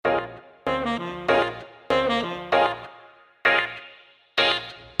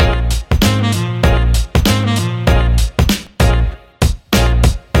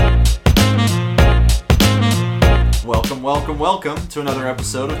welcome to another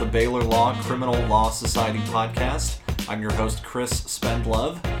episode of the Baylor Law Criminal Law Society podcast. I'm your host, Chris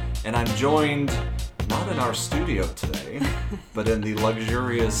Spendlove, and I'm joined not in our studio today, but in the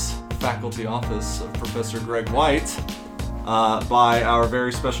luxurious faculty office of Professor Greg White by our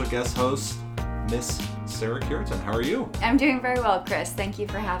very special guest host, Miss Sarah Cureton. How are you? I'm doing very well, Chris. Thank you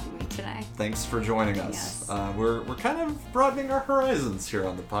for having me today. Thanks for joining us. Yes. We're kind of broadening our horizons here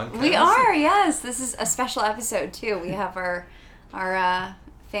on the podcast. We are, yes. This is a special episode, too. We have our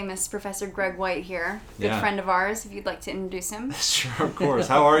famous Professor Greg White here, good friend of ours, if you'd like to introduce him. Sure, of course.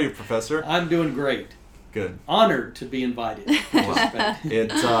 How are you, Professor? I'm doing great. Good. Honored to be invited.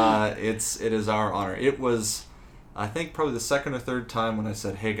 It is our honor. It was, I think, probably the second or third time when I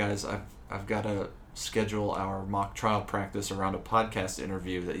said, "Hey guys, I've got to schedule our mock trial practice around a podcast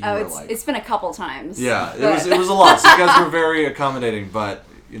interview," that you were like, it's been a couple times. Yeah, it was a lot. So you guys were very accommodating, but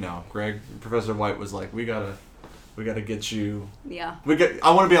Professor White was like, we gotta get you. Yeah.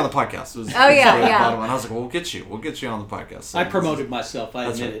 I want to be on the podcast. Bottom line. I was like, we'll get you on the podcast. So I promoted myself, I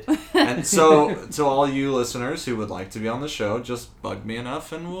admit it. And so all you listeners who would like to be on the show, just bug me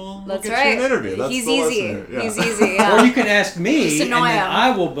enough and we'll get you an interview. That's He's the easy. lesson here. Yeah. He's easy. Yeah. Or you can ask me, Just and annoy then him.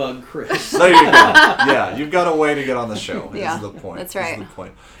 I will bug Chris. There you go. Yeah, you've got a way to get on the show. Yeah, is the point. that's right. Is the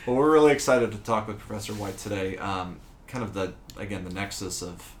point. Well, we're really excited to talk with Professor White today. Kind of the nexus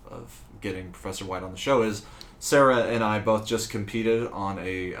of getting Professor White on the show is Sarah and I both just competed on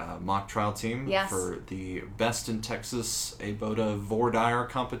a mock trial team for the Best in Texas ABOTA voir dire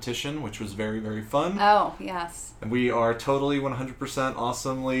competition, which was very, very fun. Oh, yes. And we are totally 100%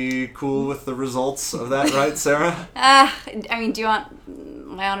 awesomely cool with the results of that, right, Sarah? Do you want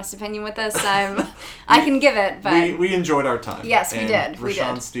my honest opinion with this? I can give it, but... We enjoyed our time. Yes, we did.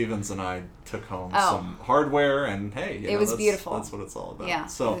 Rashawn Stevens and I took home some hardware, and hey, it was beautiful. That's what it's all about. Yeah,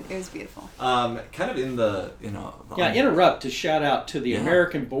 so it was beautiful. Kind of in the interrupt to shout out to the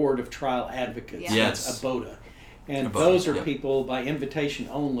American Board of Trial Advocates. Yeah. Yes. That's ABOTA. And ABOTA, those are people by invitation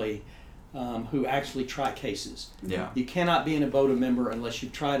only who actually try cases. Yeah. You cannot be an ABOTA member unless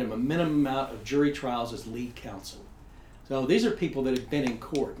you've tried a minimum amount of jury trials as lead counsel. So these are people that have been in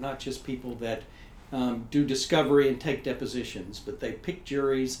court, not just people that do discovery and take depositions, but they pick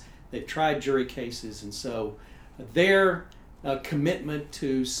juries, they've tried jury cases, and so their commitment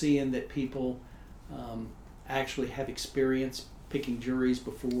to seeing that people actually have experience picking juries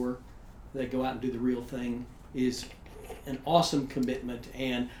before they go out and do the real thing is an awesome commitment.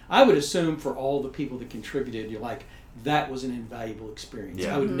 And I would assume for all the people that contributed, you're like, that was an invaluable experience.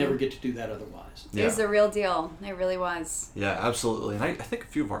 Yeah. I would never get to do that otherwise. It was the real deal. It really was. Yeah, absolutely. And I think a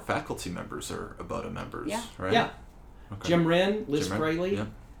few of our faculty members are ABOTA members, right? Yeah. Okay. Jim Wren, Liz Fraley. Yep.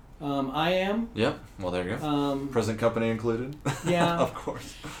 I am. Yep. Well, there you go. Present company included. Yeah. Of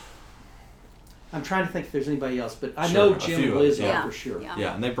course. I'm trying to think if there's anybody else, but I know Jim and Liz are for sure.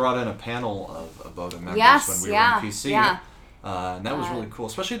 Yeah, and they brought in a panel of ABOTA members when we were in PC. Yeah. And that was really cool,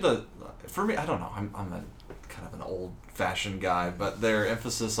 especially for me, I don't know, I'm a kind of an old-fashioned guy, but their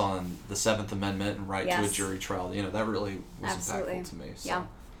emphasis on the Seventh Amendment and right to a jury trial, that really was impactful to me. So,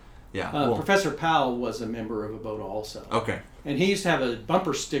 cool. Professor Powell was a member of ABOTA also. Okay. And he used to have a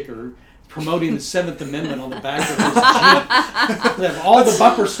bumper sticker promoting the Seventh Amendment on the back of his Jeep. They have all the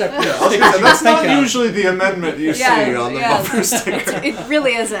bumper stickers. That's not usually the amendment you see on the bumper sticker. It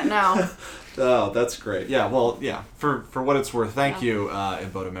really isn't, no. Oh, that's great. Yeah, well, for what it's worth, thank you,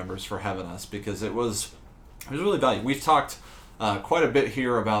 ABOTA members, for having us, because it was really valuable. We've talked quite a bit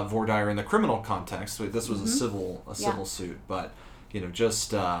here about voir dire in the criminal context. This was a civil suit, but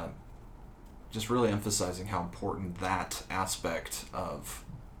just really emphasizing how important that aspect of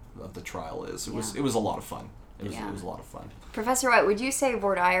the trial is. It was a lot of fun. It was a lot of fun. Professor White, would you say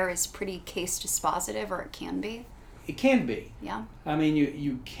voir dire is pretty case dispositive, or it can be? It can be. Yeah. I mean,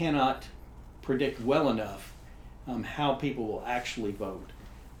 you cannot predict well enough how people will actually vote.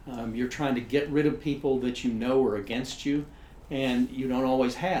 You're trying to get rid of people that you know are against you, and you don't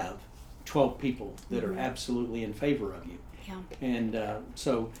always have 12 people that are absolutely in favor of you. Yeah. And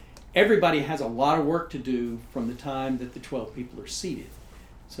so everybody has a lot of work to do from the time that the 12 people are seated.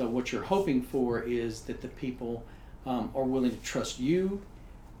 So what you're hoping for is that the people are willing to trust you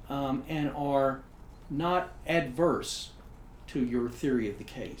and are not adverse to your theory of the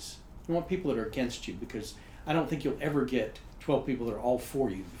case. You want people that are against you, because I don't think you'll ever get 12 people that are all for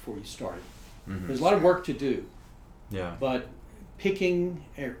you before you start. Mm-hmm. There's a lot of work to do. Yeah. But picking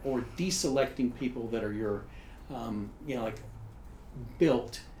or deselecting people that are your,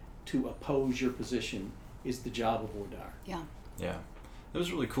 built to oppose your position is the job of voir dire. Yeah. Yeah. It was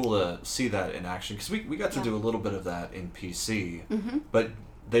really cool to see that in action, because we got to do a little bit of that in PC, but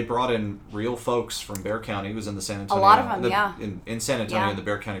they brought in real folks from Bexar County. It was in the San Antonio. A lot of them, in San Antonio, in the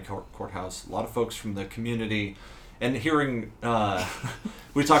Bexar County courthouse. A lot of folks from the community. And hearing,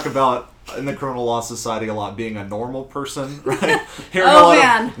 we talk about in the Criminal Law Society a lot being a normal person, right? Hearing a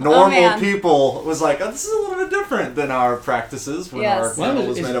lot of normal people was like, this is a little bit different than our practices when our panel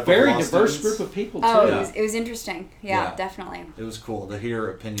was made up of law very diverse students. group of people, too. Oh, it was interesting. Yeah, definitely. It was cool to hear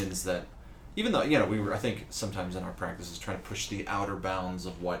opinions that, even though, we were, I think, sometimes in our practices trying to push the outer bounds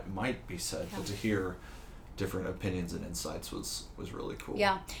of what might be said, but to hear different opinions and insights was really cool.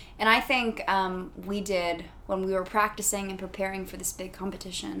 Yeah, and I think we did, when we were practicing and preparing for this big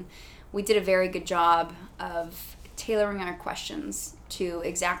competition, we did a very good job of tailoring our questions to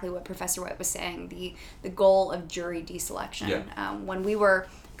exactly what Professor White was saying, the goal of jury deselection. Yeah. When we were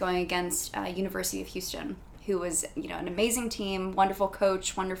going against University of Houston, who was an amazing team, wonderful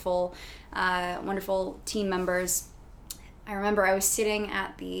coach, wonderful team members. I remember I was sitting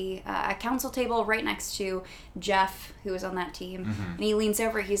at the council table right next to Jeff, who was on that team, and he leans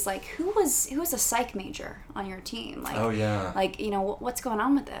over. He's like, "Who was a psych major on your team? Like, oh yeah, like what's going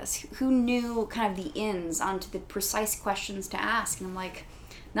on with this? Who knew kind of the ins onto the precise questions to ask?" And I'm like,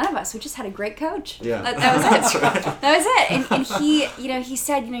 "None of us. We just had a great coach. Yeah, that was it. That's right. That was it." And he, he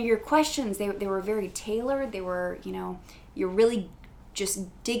said, your questions they were very tailored. They were, you're really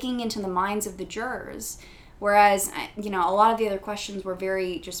just digging into the minds of the jurors. Whereas, a lot of the other questions were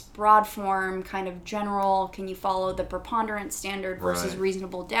very just broad form, kind of general. Can you follow the preponderance standard versus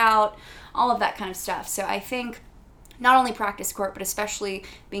reasonable doubt? All of that kind of stuff. So I think not only practice court, but especially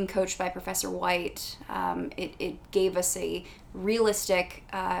being coached by Professor White, it gave us a realistic,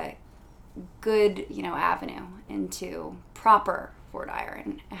 good, avenue into proper voir dire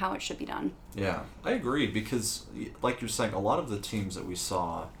and how it should be done. Yeah, I agree, because like you're saying, a lot of the teams that we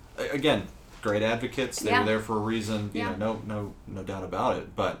saw, again, great advocates. They were there for a reason. No doubt about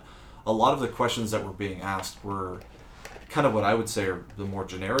it. But a lot of the questions that were being asked were kind of what I would say are the more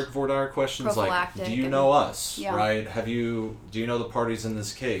generic voir dire questions, like, do you know us? Right? Do you know the parties in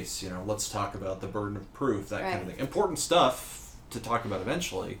this case? Let's talk about the burden of proof, that kind of thing. Important stuff to talk about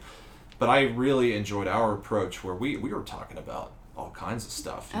eventually. But I really enjoyed our approach where we were talking about all kinds of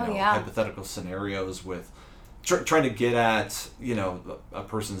stuff. Hypothetical scenarios with trying to get at a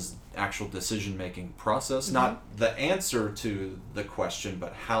person's actual decision-making process, not the answer to the question,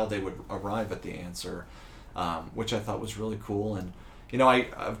 but how they would arrive at the answer, which I thought was really cool. And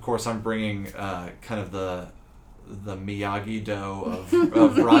I'm bringing kind of the Miyagi-Do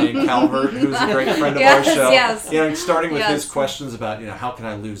of Ryan Calvert, who's a great friend of our show. Yes. Starting with his questions about how can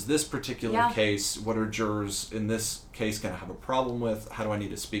I lose this particular case? What are jurors in this case going to have a problem with? How do I need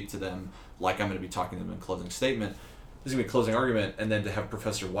to speak to them like I'm going to be talking to them in closing statement? This is going to be a closing argument, and then to have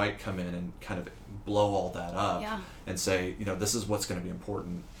Professor White come in and kind of blow all that up and say, this is what's going to be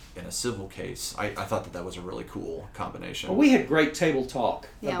important in a civil case. I thought that was a really cool combination. Well, we had great table talk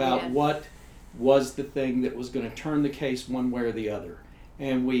about what was the thing that was going to turn the case one way or the other.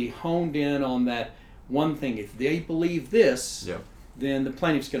 And we honed in on that one thing. If they believe this, then the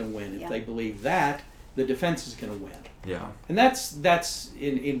plaintiff's going to win. If they believe that, the defense is going to win. Yeah. And that's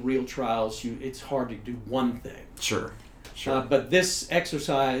in real trials, it's hard to do one thing. Sure. But this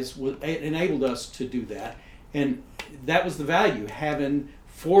exercise enabled us to do that. And that was the value, having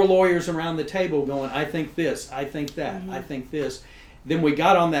 4 lawyers around the table going, I think this, I think that, I think this. Then we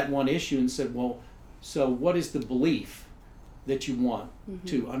got on that one issue and said, well, so what is the belief that you want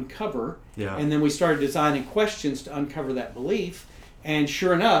to uncover? Yeah. And then we started designing questions to uncover that belief. And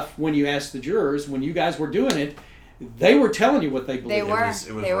sure enough, when you asked the jurors, when you guys were doing it, they were telling you what they believed. They were. It was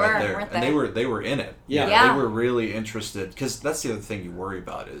right there. And they were in it. Yeah. They were really interested, because that's the other thing you worry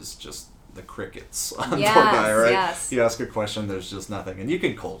about is just the crickets on voir dire, right? Yes. You ask a question, there's just nothing. And you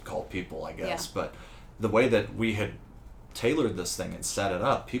can cold call people, I guess. Yeah. But the way that we had tailored this thing and set it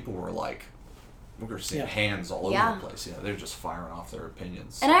up, people were like, we were seeing hands all over the place. They're just firing off their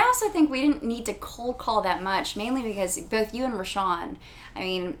opinions. And I also think we didn't need to cold call that much, mainly because both you and Rashawn,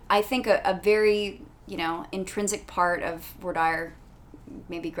 I think a very, intrinsic part of voir dire,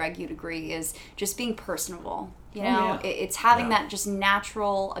 maybe Greg, you'd agree, is just being personable. It's having that just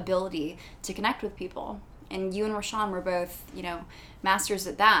natural ability to connect with people. And you and Rashawn were both, masters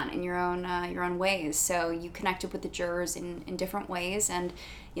at that in your own ways. So you connected with the jurors in different ways, and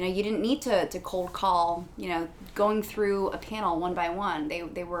you didn't need to cold call. Going through a panel one by one.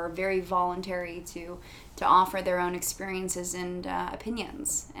 They were very voluntary to offer their own experiences and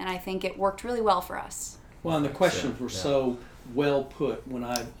opinions, and I think it worked really well for us. Well, and the questions were so well put. When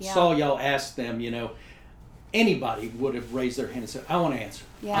I saw y'all ask them, anybody would have raised their hand and said, I want to answer.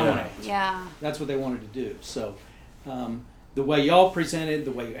 I want to answer. Yeah. That's what they wanted to do. So the way y'all presented,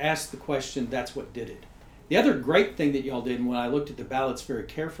 the way you asked the question, that's what did it. The other great thing that y'all did, and when I looked at the ballots very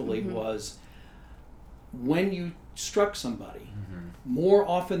carefully, was when you struck somebody, more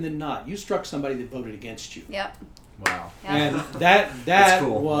often than not, you struck somebody that voted against you. Yep. Wow. Yep. And that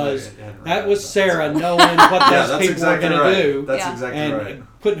cool. was Sarah knowing what those people exactly were going to do. That's Yeah. exactly And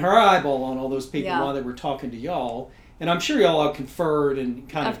right. putting her eyeball on all those people Yeah. while they were talking to y'all. And I'm sure y'all all conferred and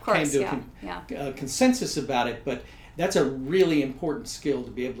kind of course, came to a consensus about it, but that's a really important skill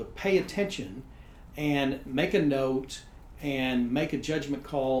to be able to pay attention and make a note and make a judgment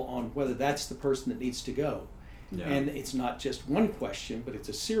call on whether that's the person that needs to go. Yeah. And it's not just one question, but it's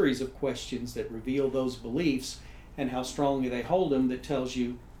a series of questions that reveal those beliefs and how strongly they hold them that tells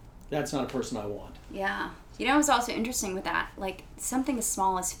you that's not a person I want. Yeah. You know, it was also interesting with that, like something as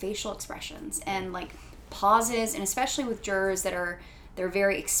small as facial expressions and like pauses, and especially with jurors that they're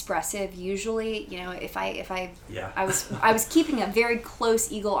very expressive. Usually, you know, if I was keeping a very close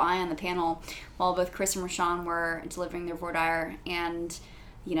eagle eye on the panel while both Chris and Rashawn were delivering their voir dire, and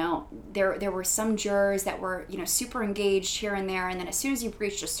you know, there were some jurors that were, you know, super engaged here and there, and then as soon as you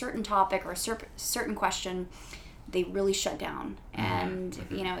reached a certain topic or a certain question, they really shut down. And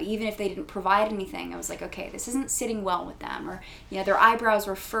you know, even if they didn't provide anything, I was like, okay, this isn't sitting well with them, or you know, their eyebrows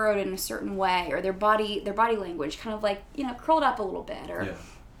were furrowed in a certain way, or their body language kind of like, you know, curled up a little bit, or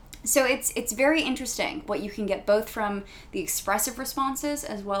so it's very interesting what you can get both from the expressive responses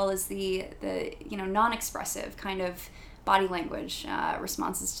as well as the you know, non-expressive kind of body language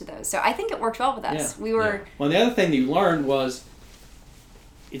responses to those. So I think it worked well with us. Yeah. We were Well, the other thing that you learned was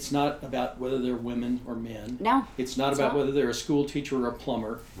it's not about whether they're women or men. No. It's not about whether they're a school teacher or a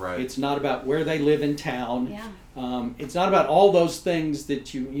plumber. Right. It's not about where they live in town. Yeah. It's not about all those things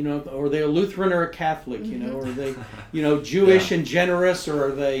that you know, or they're a Lutheran or a Catholic, you know, or are they, you know, Jewish and generous, or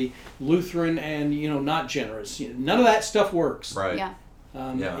are they Lutheran and, you know, not generous. You know, none of that stuff works. Right. Yeah.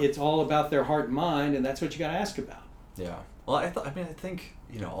 It's all about their heart and mind, and that's what you got to ask about. Yeah. Well, I think,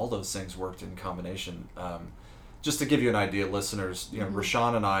 you know, all those things worked in combination. Just to give you an idea, listeners, you know,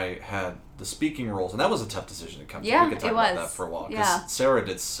 Rashawn and I had the speaking roles, and that was a tough decision to come to. Yeah, We could talk it about was. that for a while, because Yeah. Sarah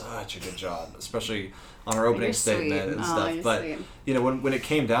did such a good job, especially on her opening You're statement sweet. and Oh, stuff. you're But sweet. you know, when it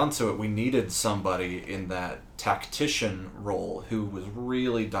came down to it, we needed somebody in that tactician role who was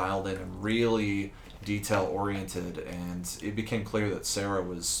really dialed in and really detail oriented, and it became clear that Sarah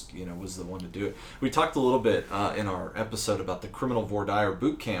was the one to do it. We talked a little bit in our episode about the criminal voir dire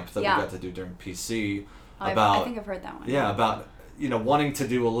boot camp that we got to do during PC. I think I've heard that one. Yeah, about, you know, wanting to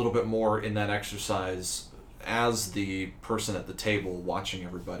do a little bit more in that exercise as the person at the table watching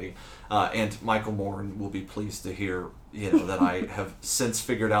everybody. And Michael Morin will be pleased to hear, you know, that I have since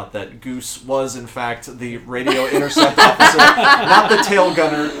figured out that Goose was in fact the radio intercept officer, not the tail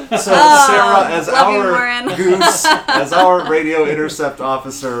gunner. So Sarah, as our Goose, as our radio intercept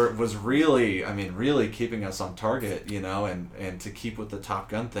officer, was really keeping us on target, you know, and to keep with the Top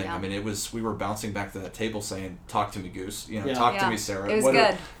Gun thing. Yeah. I mean, we were bouncing back to that table saying, "Talk to me, Goose. You know, talk to me, Sarah. It was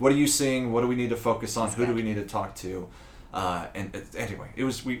good. What are you seeing? What do we need to focus on? Who do we need to talk to?" Anyway, it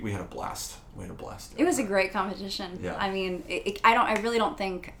was we had a blast. We had a blast. It was a great competition. Yeah. I mean, I really don't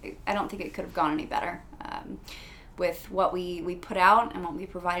think it could have gone any better with what we put out and what we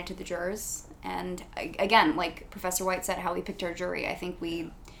provided to the jurors. And again, like Professor White said, how we picked our jury, I think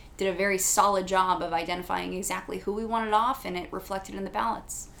we did a very solid job of identifying exactly who we wanted off, and it reflected in the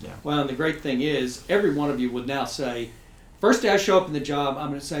ballots. Yeah. Well, and the great thing is, every one of you would now say, first day I show up in the job, I'm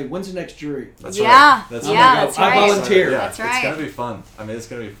going to say, when's the next jury? That's Yeah. right. That's Yeah, right. that's I right. volunteer. Yeah, That's right. It's going to be fun. I mean, it's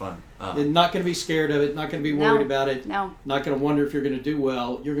going to be fun. They're not going to be scared of it, not going to be worried about it, No. not going to wonder if you're going to do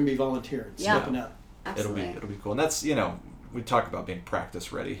well. You're going to be volunteering, Yeah. stepping up. Absolutely. It'll be cool. And that's, you know, we talk about being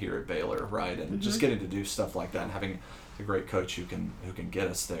practice ready here at Baylor, right? And just getting to do stuff like that and having a great coach who can get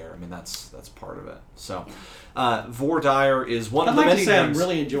us there. I mean, that's part of it. So, voir dire is one of the many I'd like to say I'm things.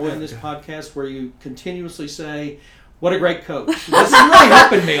 really enjoying this podcast where you continuously say, what a great coach. This is really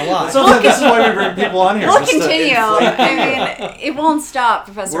helping me a lot. So this is why we bring people on here. We'll just to continue. inflate I mean, it won't stop,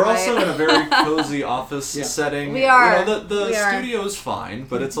 Professor We're White. also in a very cozy office setting. We are. You know, the We are. studio's fine,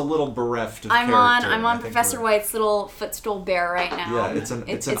 but it's a little bereft of I'm character. on I think Professor we're- White's little footstool bear right now. Yeah, it's an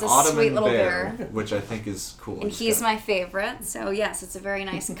a Ottoman sweet little bear, bear. which I think is cool. And he's my favorite, so yes, it's a very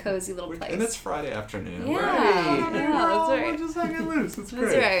nice, cozy little place. And it's Friday afternoon. Yeah, Right. that's right. We're just hanging loose. It's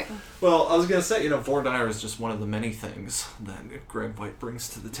great. That's right. Well, I was going to say, you know, voir dire is just one of the many things that Greg White brings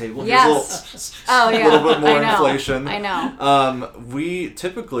to the table. Yes. Here's Oh, yeah. a little bit more I know. inflation. I know. We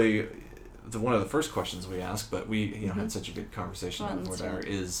typically, one of the first questions we asked, but we had such a good conversation on voir dire,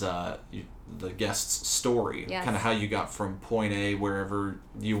 is the guest's story, kind of how you got from point A, wherever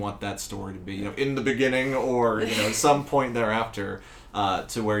you want that story to be, in the beginning or at some point thereafter,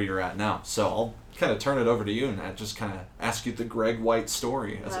 to where you're at now. So I'll kind of turn it over to you and just kind of ask you the Greg White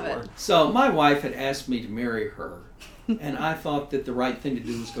story, as it were. So my wife had asked me to marry her, and I thought that the right thing to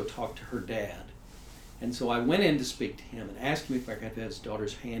do was go talk to her dad. And so I went in to speak to him and asked him if I could have his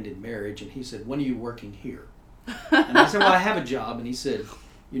daughter's hand in marriage, and he said, "When are you working here?" And I said, "Well, I have a job." And he said,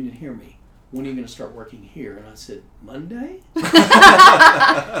 "You didn't hear me. When are you going to start working here?" And I said, "Monday?" And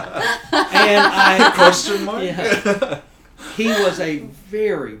I question mark. Yeah. He was a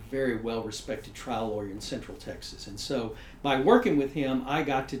very, very well-respected trial lawyer in Central Texas. And so by working with him, I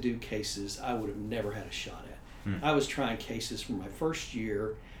got to do cases I would have never had a shot at. I was trying cases from my first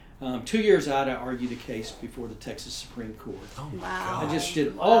year. 2 years out, I argued a case before the Texas Supreme Court. Oh, my Wow. gosh. I just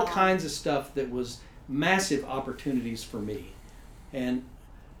did all kinds of stuff that was massive opportunities for me. And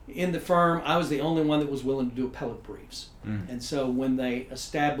in the firm, I was the only one that was willing to do appellate briefs. And so when they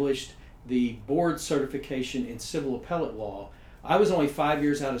established the board certification in civil appellate law, I was only 5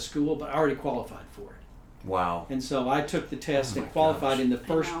 years out of school, but I already qualified for it. Wow. And so I took the test Oh my and qualified gosh. in the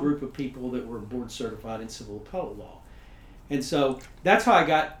first group of people that were board certified in civil appellate law. And so that's how I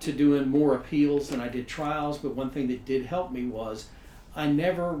got to doing more appeals than I did trials. But one thing that did help me was I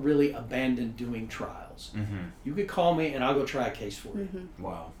never really abandoned doing trials. You could call me and I'll go try a case for you.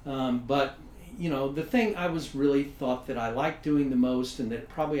 Wow. But the thing I was really thought that I liked doing the most and that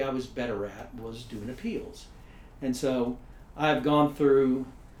probably I was better at was doing appeals. And so I've gone through,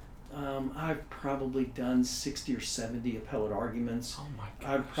 I've probably done 60 or 70 appellate arguments. Oh my gosh.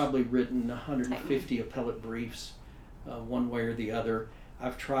 I've probably written 150 appellate briefs, one way or the other.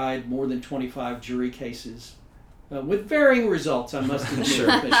 I've tried more than 25 jury cases. With varying results, I must admit. Sure.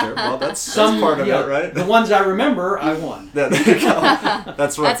 Well, that's Some part of it, right? The ones I remember, I won. Yeah, there you go.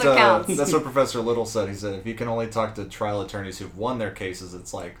 That's what counts. That's what Professor Little said. He said if you can only talk to trial attorneys who've won their cases,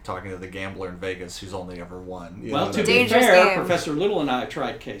 it's like talking to the gambler in Vegas who's only ever won. You know Well, what to I be mean? Dangerous fair, game. Professor Little and I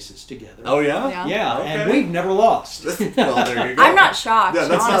tried cases together. Oh yeah. Yeah, Okay. and we've never lost. Well, there you go. I'm not shocked, Yeah,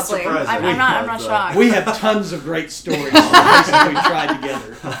 that's not honestly. surprising. I'm not shocked. We have tons of great stories of cases we tried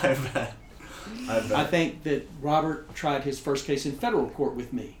together. I bet. I think that Robert tried his first case in federal court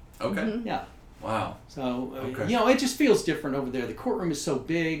with me. Okay. Yeah. Wow. So, Okay. it just feels different over there. The courtroom is so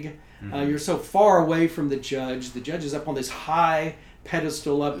big. You're so far away from the judge. The judge is up on this high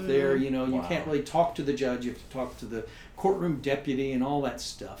pedestal up there. You Wow. can't really talk to the judge. You have to talk to the courtroom deputy and all that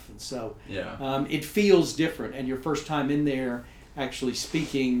stuff. And so Yeah. it feels different. And your first time in there actually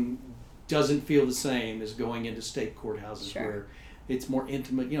speaking doesn't feel the same as going into state courthouses Sure. where it's more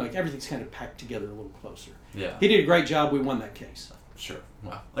intimate. Everything's kind of packed together a little closer. Yeah. He did a great job. We won that case. Sure.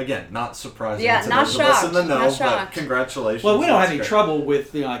 Wow. Again, not surprising. Yeah, to not those of us in shocked. the know, Not but shocked. congratulations. Well, we don't have That's any great. trouble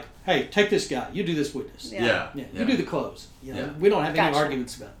with hey, take this guy. You do this witness. Yeah. Yeah. You do the close. Yeah. We don't have any Gotcha.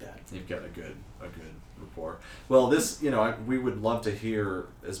 arguments about that. You've got a good rapport. Well, this, we would love to hear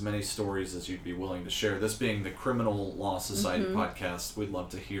as many stories as you'd be willing to share. This being the Criminal Law Society podcast, we'd love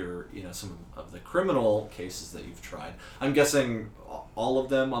to hear, some of the criminal cases that you've tried. I'm guessing all of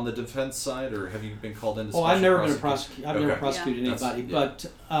them on the defense side, or have you been called into? Oh, I've special never been a prosecution? prosecutor. I've never Okay. prosecuted That's- anybody,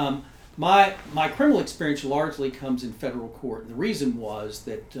 yeah. but my criminal experience largely comes in federal court. And the reason was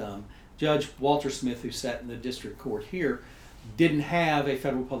that Judge Walter Smith, who sat in the district court here, didn't have a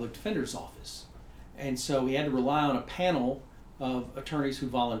federal public defender's office, and so he had to rely on a panel of attorneys who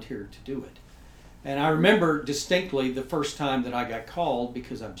volunteered to do it. And I remember distinctly the first time that I got called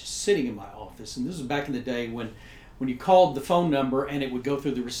because I'm just sitting in my office, and this was back in the day when you called the phone number and it would go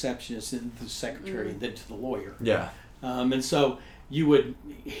through the receptionist and the secretary and then to the lawyer. Yeah. And so you would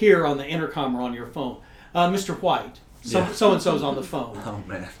hear on the intercom or on your phone, Mr. White, so-and-so's on the phone. Oh,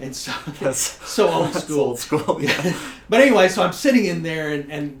 man. And so That's so old that's school. old school, yeah. But anyway, so I'm sitting in there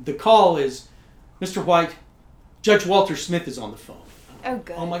and the call is, Mr. White, Judge Walter Smith is on the phone. Oh,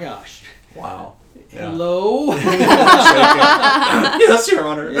 good. Oh my gosh. Wow. Yeah. Hello? Yes, Your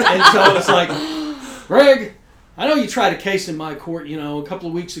Honor. And so it's like, Greg, I know you tried a case in my court, a couple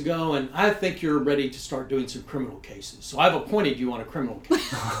of weeks ago, and I think you're ready to start doing some criminal cases. So I've appointed you on a criminal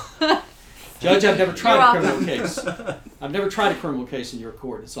case. Judge, I've never tried a criminal case. I've never tried a criminal case in your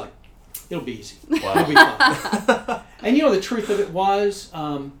court. It's like, it'll be easy. Wow. It'll be fine. And the truth of it was,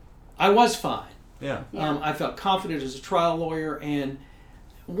 I was fine. Yeah. I felt confident as a trial lawyer, and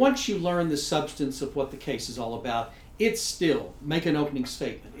once you learn the substance of what the case is all about, it's still make an opening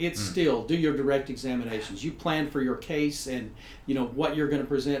statement. It's still do your direct examinations. You plan for your case and what you're going to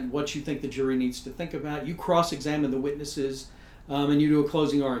present, what you think the jury needs to think about. You cross-examine the witnesses. and you do a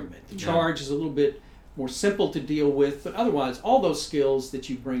closing argument. The charge is a little bit more simple to deal with, but otherwise, all those skills that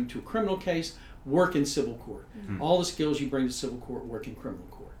you bring to a criminal case work in civil court. All the skills you bring to civil court work in criminal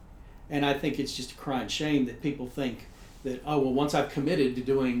court. And I think it's just a crying shame that people think that, oh, well, once I've committed to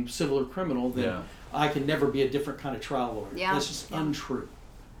doing civil or criminal, then I can never be a different kind of trial lawyer. Yeah. That's just untrue.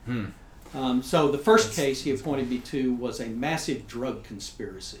 So the first case he appointed me to was a massive drug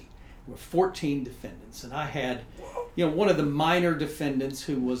conspiracy. There were 14 defendants, and I had, one of the minor defendants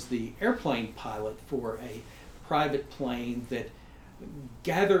who was the airplane pilot for a private plane that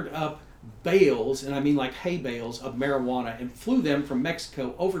gathered up bales, and I mean like hay bales of marijuana, and flew them from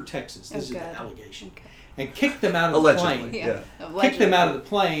Mexico over Texas. This is the allegation. Okay. And kicked them out of the plane. Kicked them out of the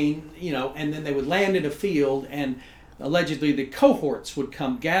plane, and then they would land in a field, and allegedly the cohorts would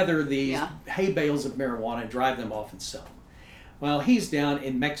come gather these hay bales of marijuana and drive them off and sell them. Well, he's down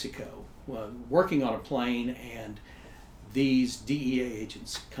in Mexico working on a plane, and these DEA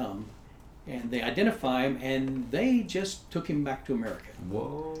agents come and they identify him, and they just took him back to America.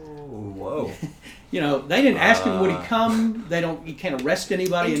 Whoa. They didn't ask him would he come. You can't arrest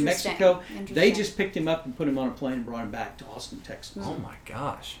anybody in Mexico. They just picked him up and put him on a plane and brought him back to Austin, Texas. Oh my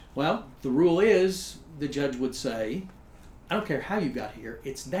gosh. Well, the rule is, the judge would say, I don't care how you got here,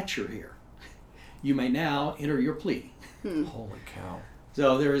 it's that you're here. You may now enter your plea. Holy cow.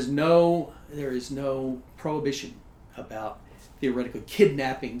 So there is no prohibition about theoretically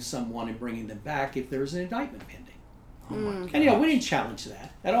kidnapping someone and bringing them back if there's an indictment pending. Oh my gosh. And we didn't challenge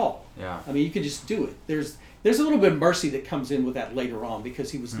that at all. Yeah. I mean, you can just do it. There's a little bit of mercy that comes in with that later on, because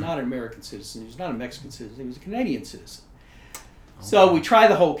he was not an American citizen, he was not a Mexican citizen, he was a Canadian citizen. So we try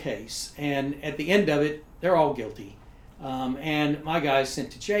the whole case, and at the end of it, they're all guilty. And my guy's sent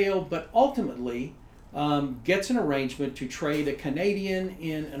to jail, but ultimately gets an arrangement to trade a Canadian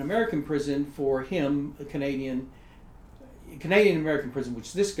in an American prison for him, a Canadian American prison, which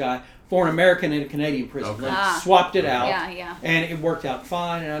is this guy, for an American in a Canadian prison. Okay. Swapped it out, and it worked out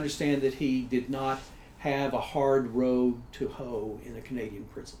fine. And I understand that he did not have a hard road to hoe in a Canadian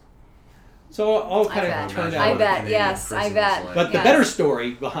prison. So all kind of turned out. I bet, yes, I bet. Like. But the better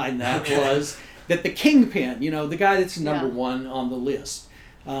story behind that was that the kingpin, the guy that's number one on the list,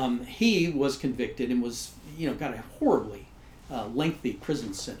 he was convicted and was, got a horribly lengthy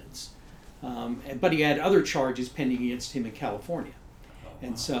prison sentence. But he had other charges pending against him in California.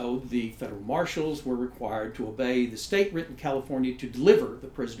 And so the federal marshals were required to obey the state writ in California to deliver the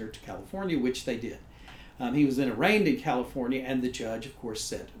prisoner to California, which they did. He was then arraigned in California, and the judge, of course,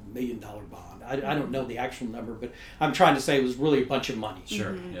 set $1 million bond. I don't know the actual number, but I'm trying to say it was really a bunch of money.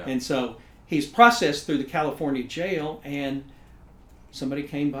 Sure. Yeah. And so he's processed through the California jail, and somebody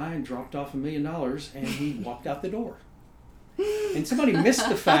came by and dropped off $1 million, and he walked out the door. And somebody missed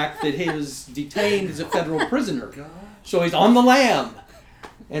the fact that he was detained as a federal prisoner. So he's on the lam.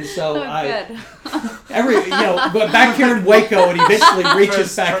 And so but back here in Waco, and he eventually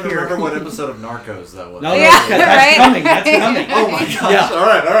reaches back here. I remember what episode of Narcos that was. No, that's coming. That's coming. Oh my gosh! Yeah. All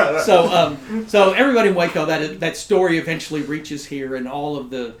right. So everybody in Waco, that story eventually reaches here, and all of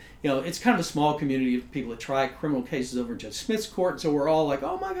the, it's kind of a small community of people that try criminal cases over in Judge Smith's court. So we're all like,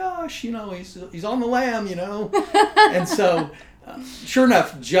 oh my gosh, he's on the lam, And so, sure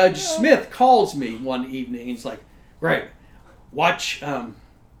enough, Judge Smith calls me one evening, and he's like, Greg, watch.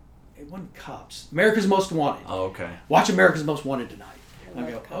 It wasn't Cops. America's Most Wanted. Oh, okay. Watch America's Most Wanted tonight.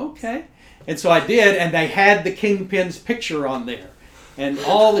 I go, okay. And so I did, and they had the Kingpin's picture on there, and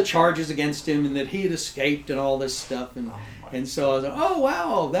all the charges against him, and that he had escaped, and all this stuff, and so I was like, oh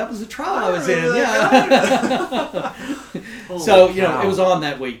wow, that was the trial I was in. Yeah. So it was on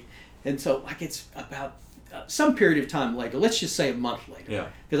that week, and so it's about some period of time later. Let's just say a month later. Yeah.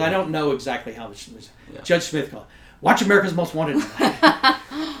 Because I don't know exactly how much. Judge Smith called. Watch America's Most Wanted tonight.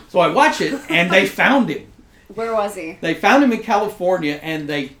 So I watch it, and they found him. Where was he? They found him in California, and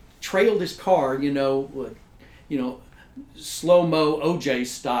they trailed his car, slow-mo OJ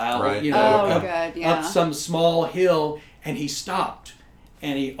style, right. Up some small hill, and he stopped.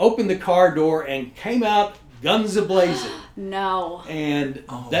 And he opened the car door and came out guns a-blazing. No. And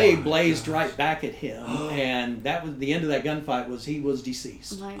they blazed right back at him, and that was the end of that gunfight. He was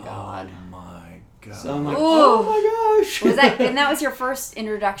deceased. Oh my God. Oh my God. So I'm like, oh my gosh. And that was your first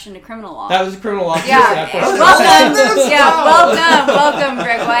introduction to criminal law? That was criminal law. Yeah. Welcome,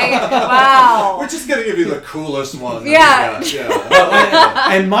 Greg White. Wow. We're just going to give you the coolest one. Yeah.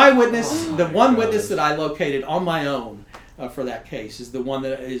 And my witness, the one witness that I located on my own for that case is the one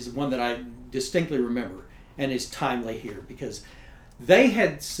that I distinctly remember and is timely here, because they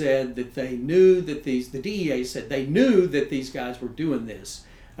had said that they knew that the DEA said they knew that these guys were doing this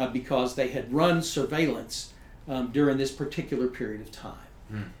because they had run surveillance during this particular period of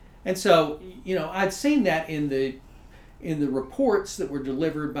time. And so, I'd seen that in the reports that were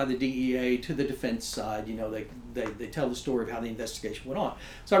delivered by the DEA to the defense side. They tell the story of how the investigation went on.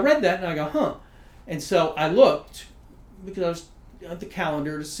 So I read that and I go, huh. And so I looked, because I was at the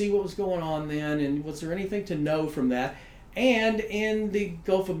calendar, to see what was going on then, and was there anything to know from that. And in the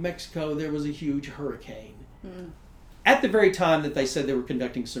Gulf of Mexico, there was a huge hurricane at the very time that they said they were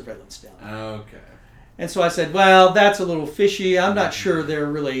conducting surveillance down there. Okay. And so I said, well, that's a little fishy. I'm not sure they're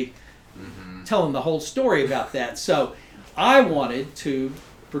really telling the whole story about that. So I wanted to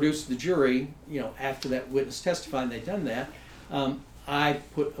produce the jury, after that witness testified and they'd done that, I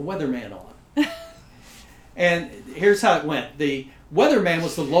put a weatherman on. And here's how it went. The weatherman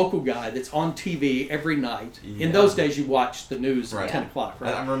was the local guy that's on TV every night. Yeah. In those days, you watched the news Right. at 10 o'clock,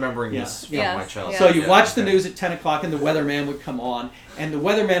 right? I'm remembering this from Yes. my childhood. So you watch the okay. news at 10 o'clock and the weatherman would come on. And the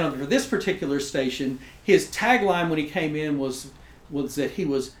weatherman for this particular station, his tagline when he came in was that he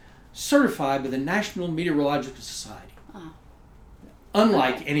was certified by the National Meteorological Society. Oh.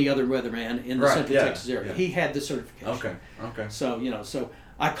 Unlike any other weatherman in the Right, Central yeah, Texas area. yeah. He had the certification. Okay. So, so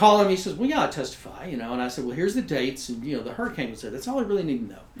I call him, he says, well, yeah, I testify, and I said, well, here's the dates, and, the hurricane was there. That's all I really need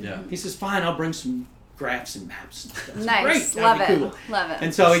to know. Yeah. He says, fine, I'll bring some graphs and maps and stuff. I said, Nice. Great, Love that'd be it. cool. Love it.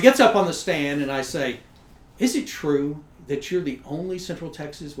 And so he gets up on the stand, and I say, is it true that you're the only Central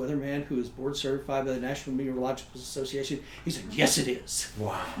Texas weatherman who is board certified by the National Meteorological Association? He said, yes, it is.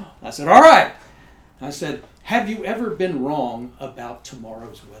 Wow. I said, all right. I said, have you ever been wrong about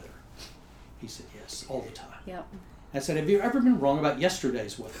tomorrow's weather? He said, yes, all the time. Yep. I said, have you ever been wrong about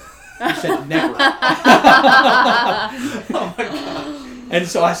yesterday's weather? He said, never. Oh my God. And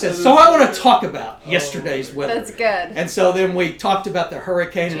so I said, so I want to talk about yesterday's weather. That's good. And so then we talked about the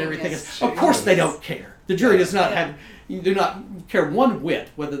hurricane and everything. Genius. Of course they don't care. The jury does not have, you do not care one whit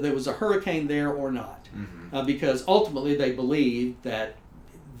whether there was a hurricane there or not. Because ultimately they believe that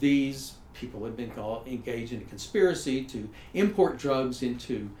these people had been engaged in a conspiracy to import drugs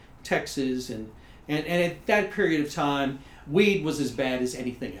into Texas. And at that period of time, weed was as bad as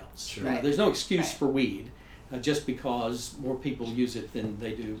anything else. Sure. Right. There's no excuse Right. for weed just because more people use it than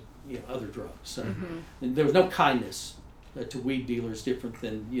they do other drugs. So and there was no kindness to weed dealers different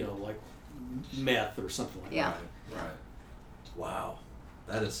than, like meth or something like Yeah. that. Right. Wow.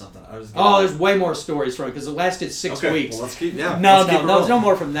 That is something. I was. Oh, there's way more stories from it because it lasted 6 weeks. Well, let's keep. Yeah. No, let's keep it there's no rolling.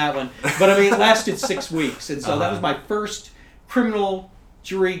 more from that one. But I mean, it lasted 6 weeks, and so that was my first criminal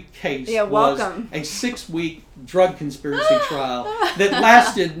jury case. Yeah, was welcome. a 6-week drug conspiracy trial that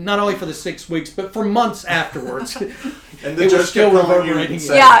lasted not only for the 6 weeks but for months afterwards. And the It was judge still kept calling you reverberating. and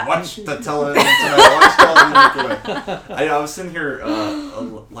saying, Yeah. watch the television tonight, watch television tonight. I was sitting here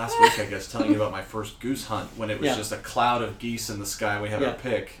last week, I guess, telling you about my first goose hunt when it was Yeah. just a cloud of geese in the sky and we had Yeah. our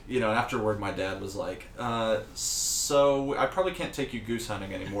pick. And afterward my dad was like, so I probably can't take you goose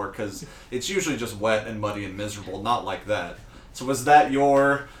hunting anymore because it's usually just wet and muddy and miserable, not like that. So was that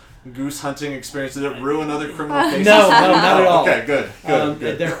your goose hunting experience? Did it ruin other criminal cases? No, not at all. Okay,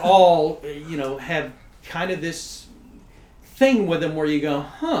 good. They're all, have kind of this thing with them where you go,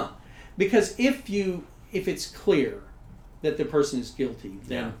 huh? Because if it's clear that the person is guilty,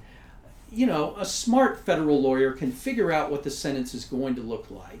 then, a smart federal lawyer can figure out what the sentence is going to look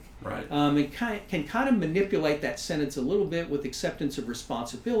like. Right. And can kind of manipulate that sentence a little bit with acceptance of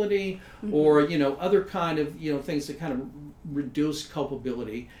responsibility or, other kind of, things that kind of reduce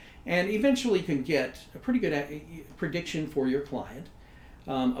culpability. And eventually you can get a pretty good prediction for your client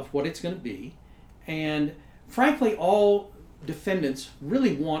of what it's going to be. And frankly, all defendants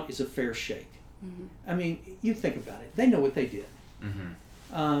really want is a fair shake. I mean, you think about it. They know what they did.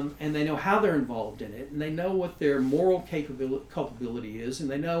 And they know how they're involved in it. And they know what their moral culpability is. And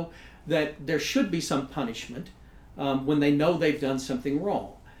they know that there should be some punishment when they know they've done something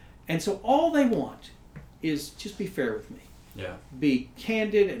wrong. And so all they want is just be fair with me. Yeah. Be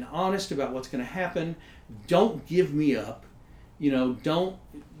candid and honest about what's going to happen. Don't give me up. Don't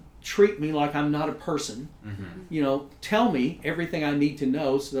treat me like I'm not a person. Tell me everything I need to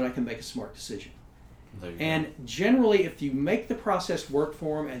know so that I can make a smart decision. There you go. And generally, if you make the process work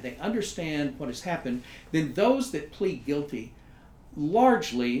for them and they understand what has happened, then those that plead guilty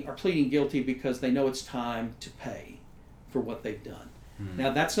largely are pleading guilty because they know it's time to pay for what they've done.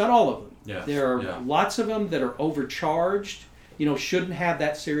 Now, that's not all of them. Yes, There are yeah. lots of them that are overcharged, shouldn't have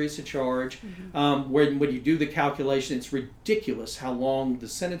that serious a charge. When you do the calculation, it's ridiculous how long the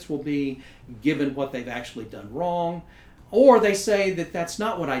sentence will be given what they've actually done wrong. Or they say that that's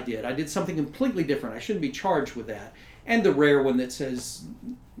not what I did. I did something completely different. I shouldn't be charged with that. And the rare one that says,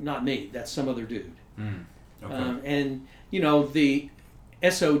 not me, that's some other dude. Okay. And, the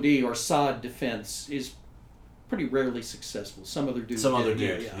SOD or SOD defense is pretty rarely successful. Some other dude. Some other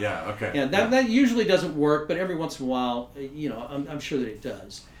did, dude. Yeah. Okay. Yeah, that usually doesn't work, but every once in a while, I'm sure that it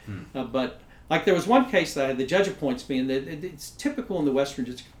does. But like there was one case that I had, the judge appoints me, and it's typical in the Western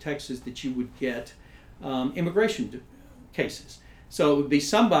District of Texas that you would get immigration cases. So it would be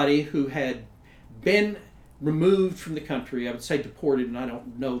somebody who had been removed from the country, I would say deported, and I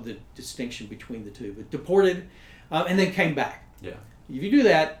don't know the distinction between the two, but deported, and then came back. Yeah. If you do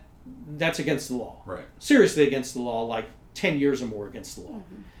that, that's against the law. Right. Seriously against the law, like 10 years or more against the law.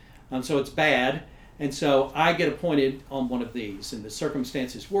 So it's bad. And so I get appointed on one of these. And the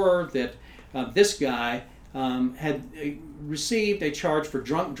circumstances were that this guy had received a charge for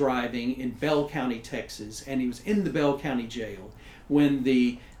drunk driving in Bell County, Texas, and he was in the Bell County jail when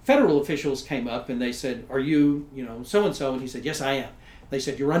the federal officials came up and they said, "Are you, so-and-so?" And he said, "Yes, I am." They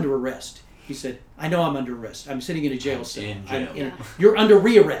said, "You're under arrest." He said, "I know I'm under arrest. I'm sitting in a jail cell. In jail. You're under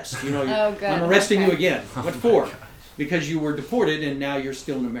rearrest. Oh, good. I'm arresting you Okay. again. What for? Because you were deported and now you're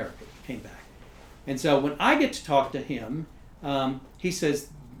still in America." Came back. And so when I get to talk to him, he says,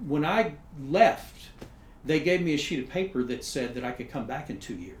 "When I left, they gave me a sheet of paper that said that I could come back in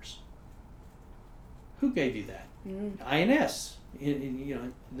 2 years." Who gave you that? INS,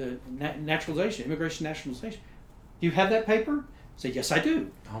 the naturalization, immigration naturalization. Do you have that paper? I said, "Yes, I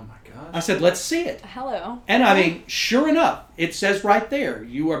do." Oh my gosh. I said, "Let's see it." Hello. And I mean, sure enough, it says right there,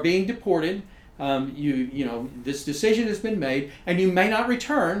 you are being deported. This decision has been made, and you may not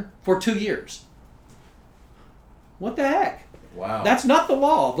return for 2 years. What the heck? Wow. That's not the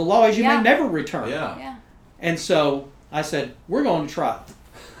law. The law is you Yeah. may never return. Yeah. And so I said, "We're going to trial."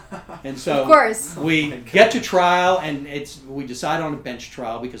 And so Of course. we get to trial, and we decide on a bench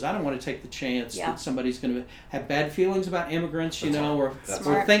trial because I don't want to take the chance Yeah. that somebody's going to have bad feelings about immigrants, or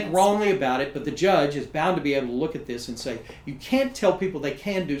Smart. think That's wrongly smart. about it. But the judge is bound to be able to look at this and say, you can't tell people they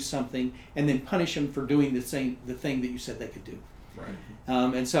can do something and then punish them for doing the thing that you said they could do. Right.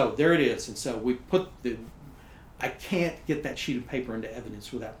 And so there it is. And so we I can't get that sheet of paper into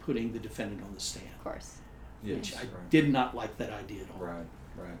evidence without putting the defendant on the stand. Of course. Yes. I did not like that idea at all. Right.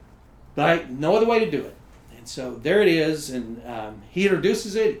 Right. But no other way to do it. And so there it is, and he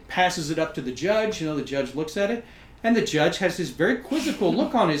introduces it, passes it up to the judge. The judge looks at it, and the judge has this very quizzical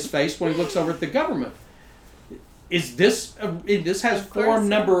look on his face when he looks over at the government. Is this this has Of course, form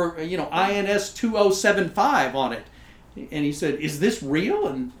yeah. number INS 2075 on it? And he said, "Is this real?"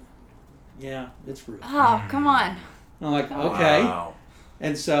 And yeah, it's real. Oh, come on. I'm like, okay. Wow.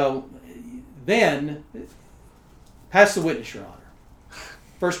 And so then, pass the witness, Your Honor.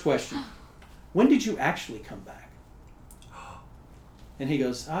 First question, when did you actually come back? And he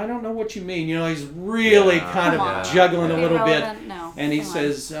goes, "I don't know what you mean." He's really kind Come of on. juggling a little bit. Irrelevant? No. And he Come on.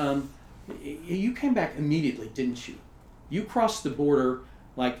 says, "You came back immediately, didn't you? You crossed the border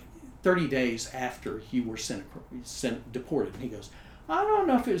like 30 days after you were deported." And he goes, "I don't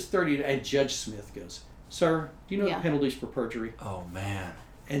know if it was 30 days. And Judge Smith goes, "Sir, do you know Yeah. the penalties for perjury?" Oh man.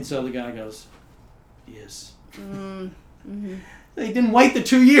 And so the guy goes, "Yes." Mm-hmm. They didn't wait the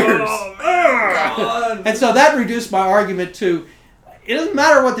 2 years. Oh man. And so that reduced my argument to, it doesn't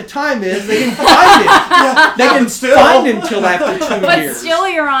matter what the time is, they didn't find him. They didn't find him till after 2 But years. still,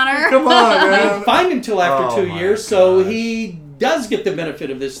 Your Honor. Come on, They man. didn't find him till after Oh 2 my years, so gosh. he does get the benefit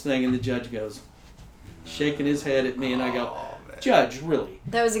of this thing, and the judge goes, shaking his head at me, and I go, Oh, man. "Judge, really?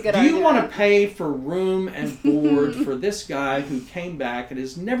 That was a good Do you argument. want to pay for room and board for this guy who came back and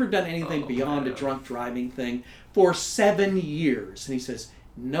has never done anything Oh, beyond a man. drunk driving thing for 7 years?" And he says,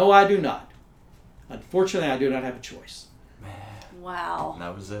 "No, I do not. Unfortunately, I do not have a choice." Wow.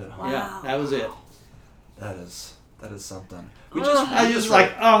 That was it. Huh? Wow. Yeah, that was it. That is something. I just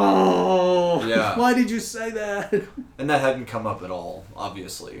like, oh, Yeah. why did you say that? And that hadn't come up at all,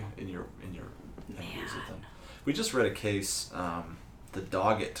 obviously, in your interviews with them. We just read a case, the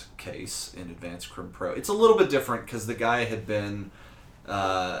Doggett case in Advanced Crim Pro. It's a little bit different because the guy had been,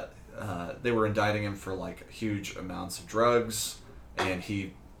 they were indicting him for like huge amounts of drugs, and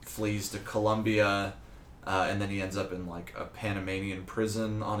he flees to Colombia, and then he ends up in like a Panamanian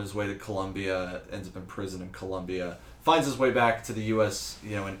prison on his way to Colombia, ends up in prison in Colombia, finds his way back to the U.S.,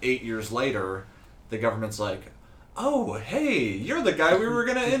 and 8 years later, the government's like, "Oh, hey, you're the guy we were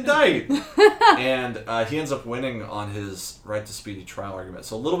going to indict." And he ends up winning on his right to speedy trial argument.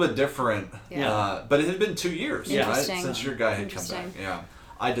 So a little bit different, Yeah. but it had been 2 years, right? Interesting. Since your guy had come back. Interesting. Yeah.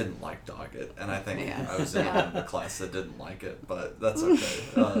 I didn't like Doggett, and I think Yeah. I was in the class that didn't like it, but that's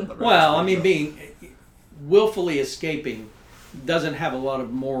okay. Well, I mean, being willfully escaping doesn't have a lot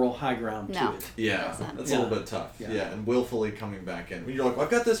of moral high ground No. to it. Yeah, Doesn't. that's a little bit tough. Yeah. Yeah, and willfully coming back in. You're like, "I've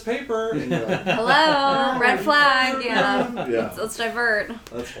got this paper," and you're like, Hello, red flag. Yeah. Yeah. Let's divert.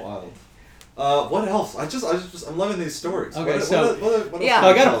 "That's wild." What else? I'm loving these stories. Okay, what so- else Yeah. So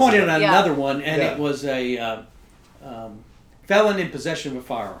I got tell to us point about? out Yeah. another one, and Yeah. it was a felon in possession of a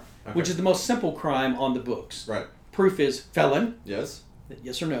firearm, Okay. which is the most simple crime on the books. Right. Proof is felon, Yes.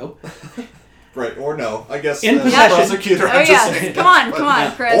 yes or no. Right. Or no. I guess In as a possession. prosecutor, Oh I'm just yeah, saying come on, yes, come but-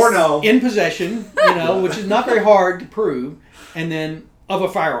 on, Chris. Or no. In possession, which is not very hard to prove, and then of a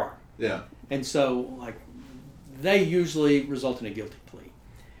firearm. Yeah. And so, like, they usually result in a guilty plea.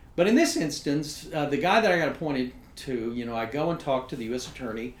 But in this instance, the guy that I got appointed to, I go and talk to the U.S.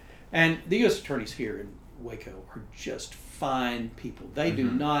 Attorney, and the U.S. attorneys here in Waco are just fine people. They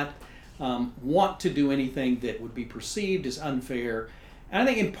do not want to do anything that would be perceived as unfair. And I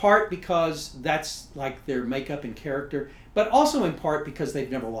think in part because that's like their makeup and character, but also in part because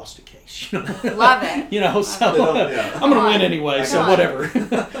they've never lost a case. Love it. So They don't- yeah. I'm going to win anyway, so Come on.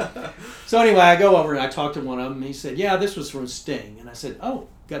 whatever. So anyway, I go over and I talk to one of them. He said, yeah, this was from Sting. And I said, oh,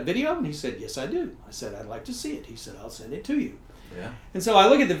 got video? And he said, yes, I do. I said, I'd like to see it. He said, I'll send it to you. Yeah. And so I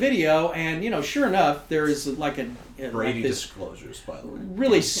look at the video, and, sure enough, there is like Brady like this disclosures, by the way.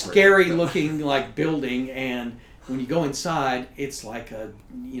 really scary looking like building, and when you go inside, it's like a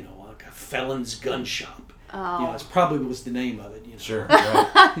felon's gun shop. Oh. It's probably was the name of it. Sure.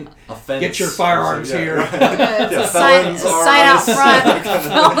 Right. Offense. Get your firearms Yeah, here. right. It's Yeah, a sign felons are out on this- front.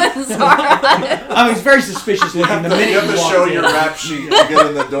 Felons are on it. I mean, it's very suspicious You looking. have The to, minute you have to walk show in. your rap sheet to get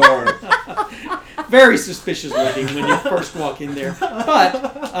in the door. Very suspicious looking when you first walk in there. But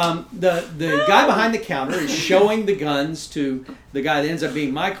the guy behind the counter is showing the guns to the guy that ends up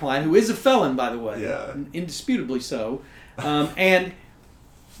being my client, who is a felon, by the way. Yeah. Indisputably so. And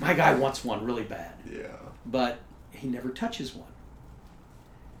my guy wants one really bad. Yeah. But he never touches one.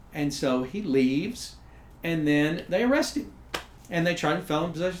 And so he leaves, and then they arrest him. And they try to felon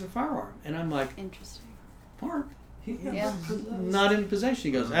in possession of the firearm. And I'm like, Interesting. Mark, Yeah. not in possession.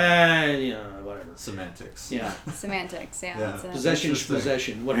 He goes, whatever. Semantics. Yeah. Semantics. Yeah. Yeah. That's it. Possession, Interesting.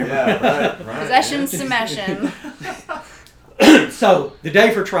 possession, whatever. Yeah, right. Possession, yeah. submission. So the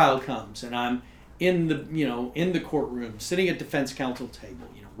day for trial comes, and I'm in the courtroom, sitting at defense counsel table,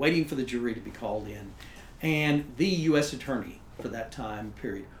 waiting for the jury to be called in, and the U.S. attorney for that time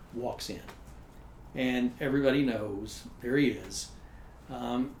period walks in, and everybody knows there he is,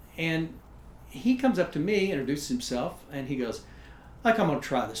 and he comes up to me, introduces himself, and he goes, "I'm going to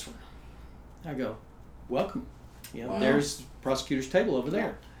try this one." I go, "Welcome." Wow. There's the prosecutor's table over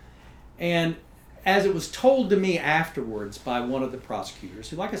there, and as it was told to me afterwards by one of the prosecutors,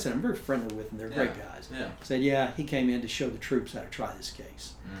 who, like I said, I'm very friendly with, and they're great guys, Yeah. said, yeah, he came in to show the troops how to try this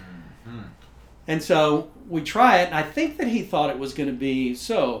case. Mm-hmm. And so we try it, and I think that he thought it was going to be,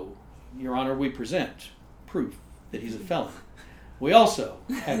 so, Your Honor, we present proof that he's a felon. We also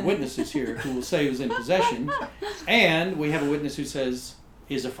have witnesses here who will say he was in possession, and we have a witness who says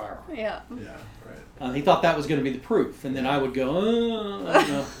is a firearm. Yeah. Yeah, right. He thought that was going to be the proof, and then I would go,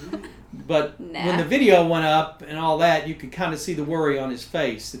 But Nah. when the video went up and all that, you could kind of see the worry on his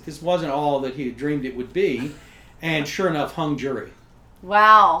face that this wasn't all that he had dreamed it would be, and sure enough, hung jury.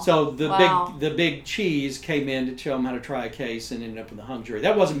 Wow. So the Wow. big cheese came in to show him how to try a case and ended up with a hung jury.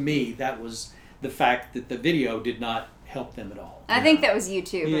 That wasn't me. That was the fact that the video did not help them at all. I think that was you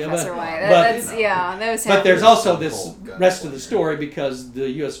too, Yeah, Professor but- White. but- That's that was. But there's happening. also this Cold gun rest of the pointer. story, because the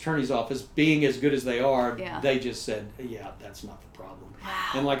U.S. Attorney's Office, being as good as they are, Yeah. they just said, yeah, that's not the problem. Wow.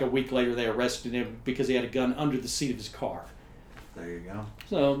 And like a week later, they arrested him because he had a gun under the seat of his car. There you go.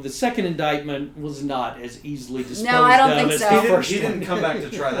 So the second indictment was not as easily disposed No, I don't of think as so. the He first didn't one. come back to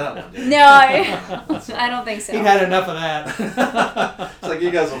try that one, did he? No, I don't think so. He had enough of that. It's like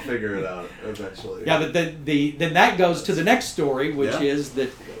you guys will figure it out eventually. Yeah, but then that goes to the next story, which Yeah. is that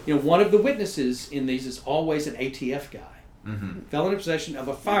one of the witnesses in these is always an ATF guy, Mm-hmm. felon in possession of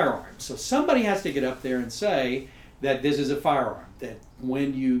a firearm. So somebody has to get up there and say that this is a firearm, that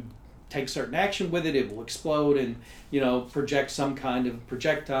when you take certain action with it, it will explode and project some kind of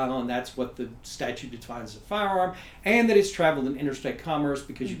projectile, and that's what the statute defines as a firearm, and that it's traveled in interstate commerce,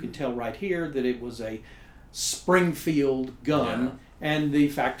 because you can tell right here that it was a Springfield gun, and the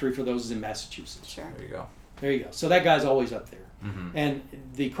factory for those is in Massachusetts. Sure. There you go. There you go. So that guy's always up there. Mm-hmm. And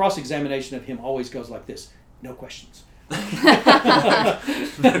the cross-examination of him always goes like this: no questions. I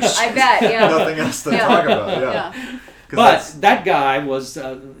bet. Yeah. Nothing else to Yeah. talk about. Yeah. Yeah. 'Cause But that's- that guy was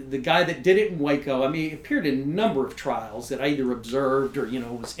the guy that did it in Waco. I mean, he appeared in a number of trials that I either observed or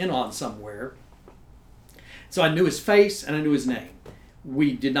was in on somewhere. So I knew his face and I knew his name.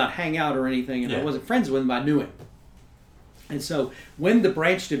 We did not hang out or anything, and I Yeah. wasn't friends with him, but I knew him. And so when the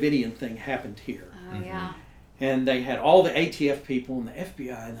Branch Davidian thing happened here, Oh yeah. and they had all the ATF people and the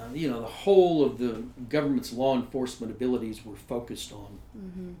FBI, and the whole of the government's law enforcement abilities were focused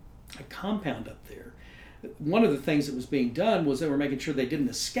on a compound up there. One of the things that was being done was they were making sure they didn't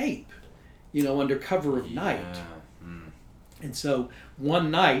escape, under cover of night. And so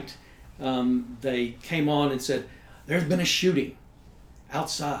one night they came on and said, there's been a shooting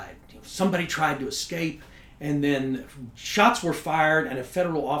outside. Somebody tried to escape, and then shots were fired and a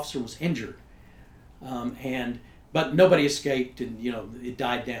federal officer was injured. But nobody escaped, and it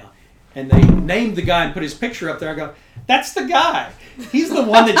died down. And they named the guy and put his picture up there. I go, that's the guy. He's the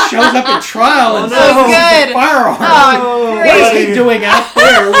one that shows up at trial and says the firearm. What is he doing out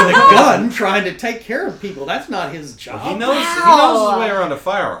there with a gun trying to take care of people? That's not his job. He knows his way around a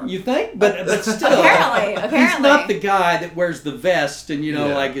firearm. You think? But still. Apparently. He's not the guy that wears the vest and,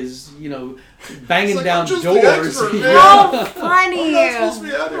 like is, banging like, down I'm just doors. the expert, man. How funny. I'm not supposed to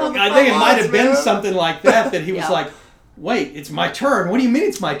be out here on the I think it front might have lines, been man. something like that he was Yeah. like, wait, it's my turn. What do you mean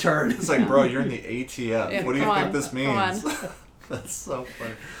it's my turn? It's like, bro, you're in the ATF. Yeah, What do you come think on, this come means? on. That's so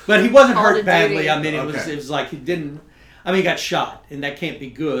funny. But he wasn't Call hurt of badly. Duty. I mean, it Okay. was like he didn't. I mean, he got shot, and that can't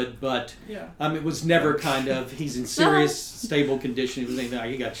be good. But it was never kind of he's in serious, stable condition. It was anything like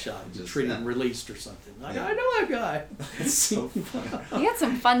he got shot, he was treated and released or something. Like I know that guy. It's so funny. You had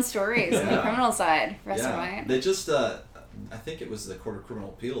some fun stories on the Yeah. criminal side, Rustin White. They just, I think it was the Court of Criminal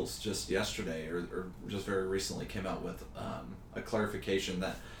Appeals just yesterday or just very recently came out with a clarification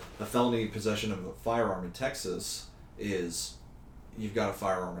that the felony possession of a firearm in Texas is you've got a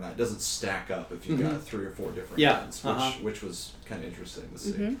firearm or not. It doesn't stack up if you've got 3 or 4 different guns, which was kind of interesting to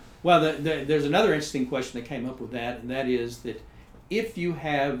see. Well, there's another interesting question that came up with that, and that is that if you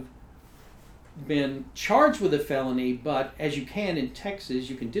have been charged with a felony, but as you can in Texas,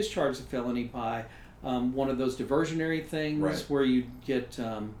 you can discharge the felony by one of those diversionary things where you get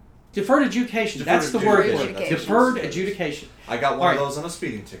deferred adjudication. That's the word for it. Deferred adjudication. I got one of those on a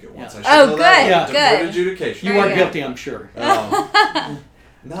speeding ticket once. Yeah. I should know that. good, Deferred good. adjudication. You There are you go. guilty, I'm sure. Not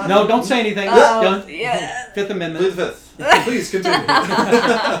No, don't say anything. Oh, Don't- yeah. Fifth Amendment. Plead the fifth. Please continue.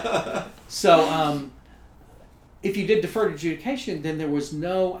 So, if you did deferred adjudication, then there was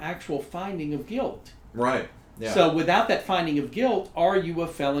no actual finding of guilt. Right. Yeah. So, without that finding of guilt, are you a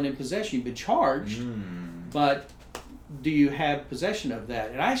felon in possession? You've been charged, but do you have possession of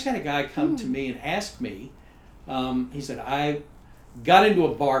that? And I just had a guy come to me and ask me, he said, I got into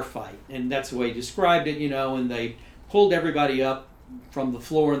a bar fight, and that's the way he described it, and they pulled everybody up from the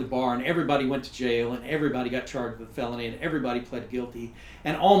floor in the bar, and everybody went to jail, and everybody got charged with felony, and everybody pled guilty,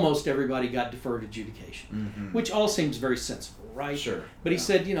 and almost everybody got deferred adjudication, which all seems very sensible, right? Sure. But he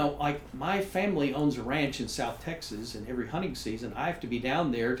said, like my family owns a ranch in South Texas, and every hunting season I have to be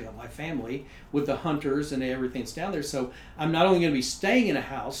down there to help my family with the hunters and everything that's down there. So I'm not only going to be staying in a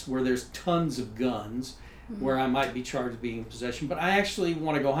house where there's tons of guns, where I might be charged with being in possession, but I actually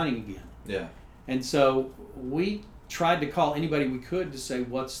want to go hunting again. Yeah. And so we tried to call anybody we could to say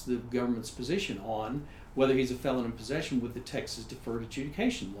what's the government's position on whether he's a felon in possession with the Texas deferred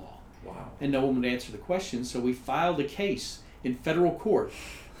adjudication law. Wow. And no one would answer the question, so we filed a case in federal court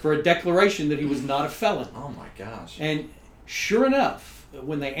for a declaration that he was not a felon. Oh my gosh. And sure enough,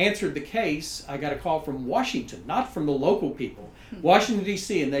 when they answered the case, I got a call from Washington, not from the local people, Washington,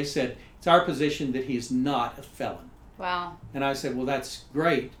 D.C., and they said, it's our position that he is not a felon. Wow. And I said, well, that's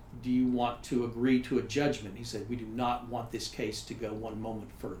great. Do you want to agree to a judgment? He said, we do not want this case to go one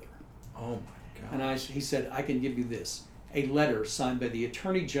moment further. Oh my God. And he said, I can give you this, a letter signed by the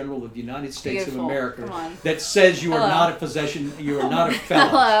Attorney General of the United States Beautiful. of America Come on. that says you are Hello. not a possession, you are not a felon.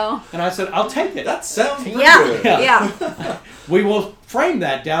 Hello. And I said, I'll take it. That sounds pretty Yeah. good. Yeah. We will frame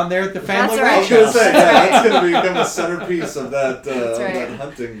that down there at the family That's right. I ranch was gonna house. say, yeah, that's gonna become a centerpiece of that, right. that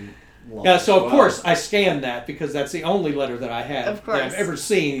hunting law. Yeah, so of Wow. course I scanned that because that's the only letter that I have Of course. that I've ever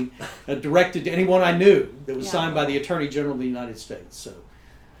seen directed to anyone I knew that was Yeah. signed by the Attorney General of the United States. So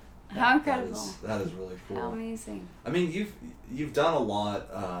How That incredible. that is really cool. How amazing. I mean, you've done a lot,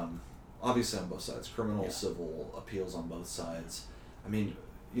 obviously on both sides, criminal, civil appeals on both sides. I mean,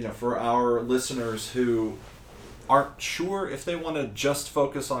 For our listeners who aren't sure if they want to just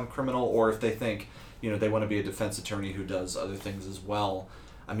focus on criminal or if they think, they want to be a defense attorney who does other things as well.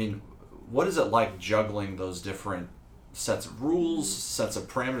 I mean, what is it like juggling those different sets of rules, sets of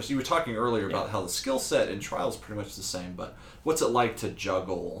parameters? You were talking earlier about how the skill set in trial is pretty much the same, but what's it like to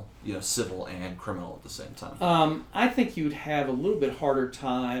juggle, civil and criminal at the same time? I think you'd have a little bit harder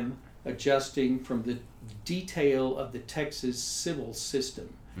time adjusting from the detail of the Texas civil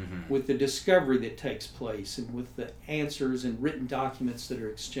system with the discovery that takes place and with the answers and written documents that are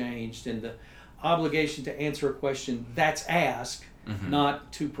exchanged and the obligation to answer a question that's asked,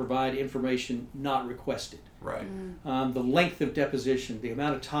 not to provide information not requested. Right. The length of deposition, the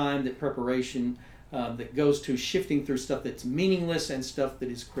amount of time that preparation that goes to shifting through stuff that's meaningless and stuff that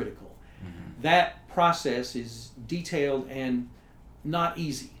is critical. That process is detailed and not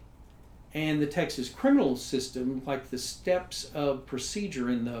easy. And the Texas criminal system, like the steps of procedure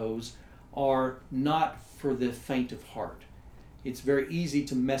in those, are not for the faint of heart. It's very easy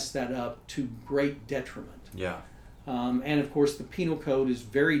to mess that up to great detriment. Yeah. And of course, the penal code is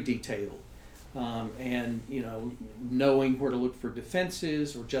very detailed. And knowing where to look for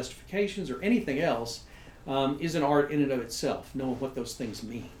defenses or justifications or anything else is an art in and of itself, knowing what those things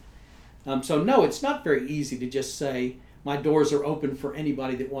mean. So no, it's not very easy to just say, my doors are open for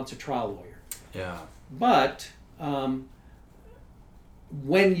anybody that wants a trial lawyer. Yeah. But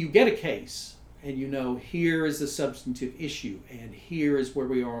when you get a case and here is the substantive issue and here is where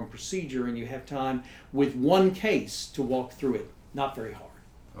we are on procedure, and you have time with one case to walk through it, not very hard.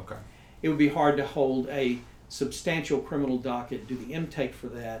 Okay. It would be hard to hold a substantial criminal docket, do the intake for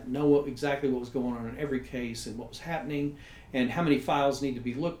that, know exactly what was going on in every case and what was happening and how many files need to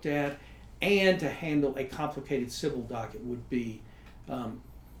be looked at, and to handle a complicated civil docket would be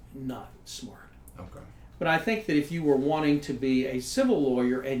not smart. Okay. But I think that if you were wanting to be a civil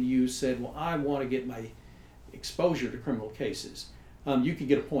lawyer and you said, well, I want to get my exposure to criminal cases, you could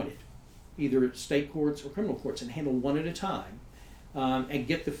get appointed, either at state courts or criminal courts, and handle one at a time, and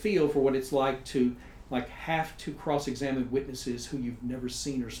get the feel for what it's like to have to cross-examine witnesses who you've never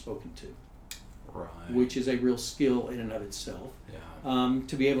seen or spoken to. Right. Which is a real skill in and of itself. Yeah.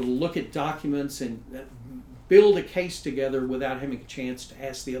 To be able to look at documents and build a case together without having a chance to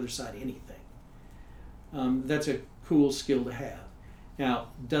ask the other side anything. That's a cool skill to have. Now,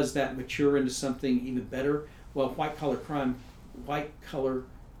 does that mature into something even better? Well, white collar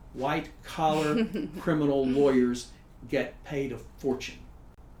criminal lawyers get paid a fortune.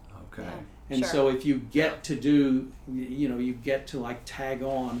 Okay. Yeah. And Sure. so if you get to do, you get to tag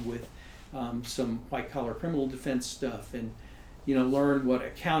on with some white collar criminal defense stuff, and learn what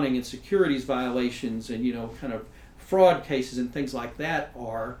accounting and securities violations and kind of fraud cases and things like that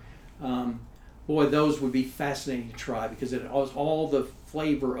are. Boy, those would be fascinating to try, because it has all the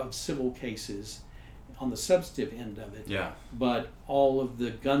flavor of civil cases on the substantive end of it. Yeah. But all of the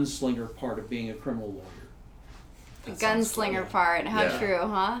gunslinger part of being a criminal lawyer. The That sounds cool. gunslinger part. How Yeah. true,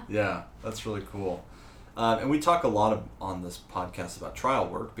 huh? Yeah, that's really cool. And we talk a lot on this podcast about trial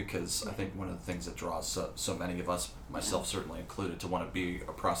work, because I think one of the things that draws so many of us, myself certainly included, to want to be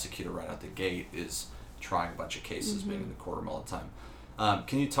a prosecutor right out the gate is trying a bunch of cases, being in the courtroom all the time.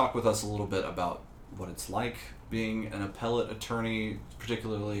 Can you talk with us a little bit about what it's like being an appellate attorney,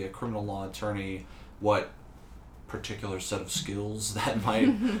 particularly a criminal law attorney, what particular set of skills that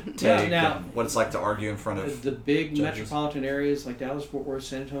might take, now, and what it's like to argue in front of the big judges? metropolitan areas like Dallas, Fort Worth,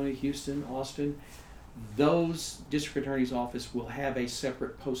 San Antonio, Houston, Austin, those district attorney's office will have a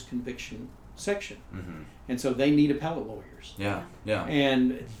separate post-conviction section. Mm-hmm. And so they need appellate lawyers. Yeah, yeah.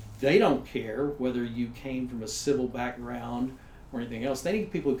 And they don't care whether you came from a civil background or anything else. They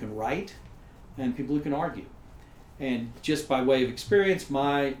need people who can write and people who can argue. And just by way of experience,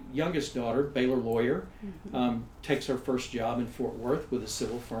 my youngest daughter, Baylor lawyer, takes her first job in Fort Worth with a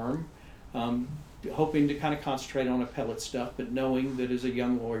civil firm, hoping to kind of concentrate on appellate stuff, but knowing that as a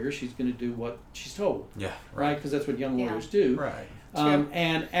young lawyer, she's going to do what she's told. Yeah, Right? Because that's what young Yeah. lawyers do. Right.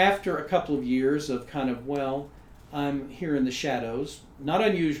 And after a couple of years of kind of, I'm here in the shadows, not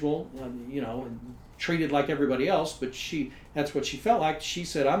unusual, and treated like everybody else, but that's what she felt like. She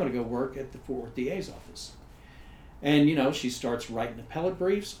said, I'm going to go work at the Fort Worth DA's office. And, she starts writing appellate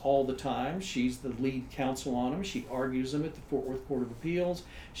briefs all the time. She's the lead counsel on them. She argues them at the Fort Worth Court of Appeals.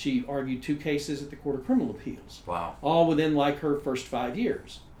 She argued 2 cases at the Court of Criminal Appeals. Wow. All within her first 5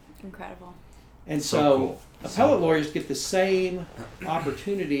 years. Incredible. And So so cool. appellate lawyers get the same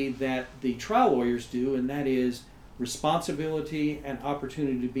opportunity that the trial lawyers do, and that is responsibility and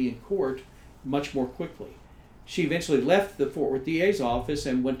opportunity to be in court much more quickly. She eventually left the Fort Worth DA's office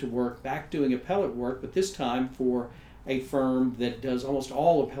and went to work back doing appellate work, but this time for a firm that does almost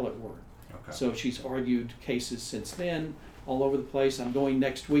all appellate work. Okay. So she's argued cases since then all over the place. I'm going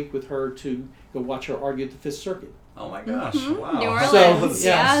next week with her to go watch her argue at the Fifth Circuit. Oh my gosh! Wow. New So, Orleans,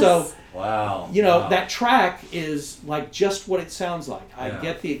 yeah, yes. so Wow. Wow. that track is just what it sounds like. I Yeah.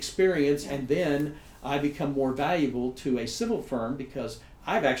 get the experience, and then I become more valuable to a civil firm because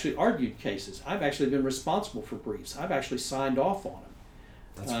I've actually argued cases. I've actually been responsible for briefs. I've actually signed off on them.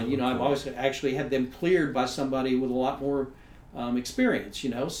 That's really I've cool. always actually had them cleared by somebody with a lot more experience.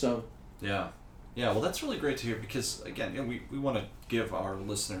 So Yeah. Yeah. Well, that's really great to hear, because again, we want to give our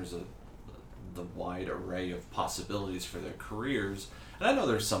listeners a the wide array of possibilities for their careers. And I know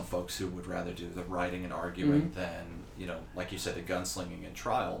there's some folks who would rather do the writing and arguing than, like you said, the gunslinging and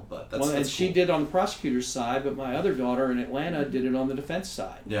trial. But that's and cool. she did on the prosecutor's side, but my other daughter in Atlanta did it on the defense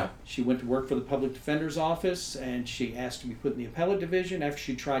side. Yeah. She went to work for the public defender's office, and she asked to be put in the appellate division after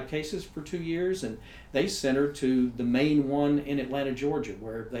she tried cases for 2 years, and they sent her to the main one in Atlanta, Georgia,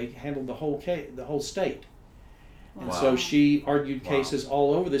 where they handled the whole state. And Wow. so she argued cases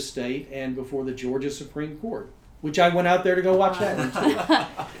all over the state and before the Georgia Supreme Court, which I went out there to go watch that one too.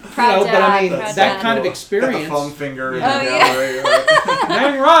 Proud but I dad, mean, proud that dad. kind of Got the experience. foam finger in Oh, the yeah. gallery. Right?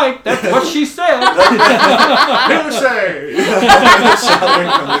 Dang right, that's what she said. Hearsay!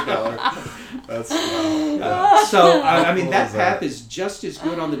 Shouting from the gallery. That's wow. So, I mean, Cool that is path is just as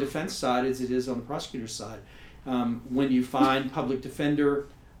good on the defense side as it is on the prosecutor's side. When you find public defender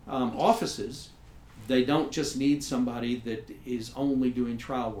offices, they don't just need somebody that is only doing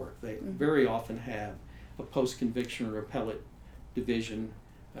trial work. They very often have a post-conviction or appellate division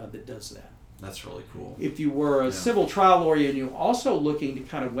that does that. That's really cool. If you were a civil trial lawyer and you're also looking to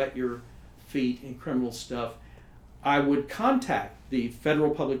kind of wet your feet in criminal stuff, I would contact the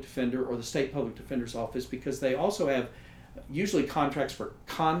federal public defender or the state public defender's office, because they also have usually contracts for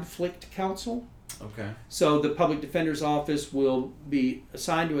conflict counsel. Okay. So the public defender's office will be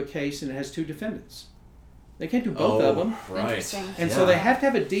assigned to a case and it has 2 defendants. They can't do both of them. Right. Interesting. And so they have to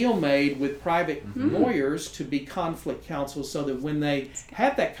have a deal made with private lawyers to be conflict counsel, so that when they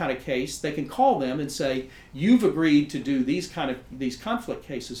have that kind of case, they can call them and say, "You've agreed to do these conflict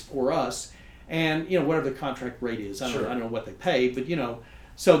cases for us," and whatever the contract rate is. I don't know what they pay, but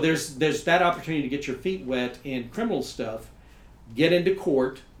so there's that opportunity to get your feet wet in criminal stuff, get into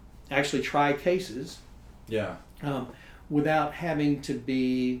court, actually try cases, Yeah. without having to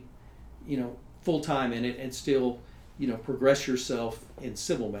be, full-time in it, and still, progress yourself in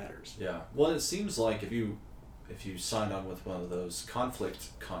civil matters. Yeah. Well, it seems like if you signed on with one of those conflict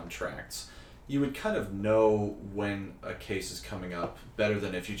contracts, you would kind of know when a case is coming up better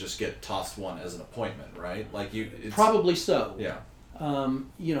than if you just get tossed one as an appointment, right? Like it's, Probably so. Yeah.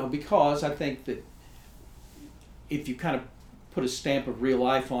 Because I think that if you kind of put a stamp of real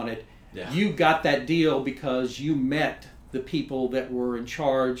life on it, you got that deal because you met the people that were in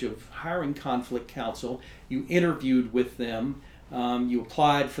charge of hiring conflict counsel. You interviewed with them. You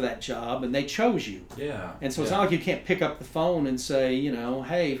applied for that job, and they chose you. Yeah. And so it's not like you can't pick up the phone and say,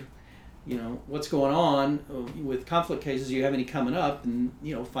 hey, what's going on with conflict cases? Do you have any coming up? And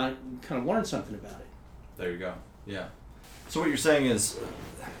kind of learn something about it. There you go. Yeah. So what you're saying is,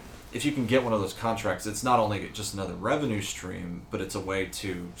 if you can get one of those contracts, it's not only just another revenue stream, but it's a way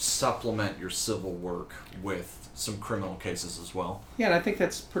to supplement your civil work with some criminal cases as well. Yeah, and I think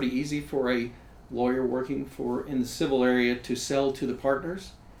that's pretty easy for a lawyer working in the civil area to sell to the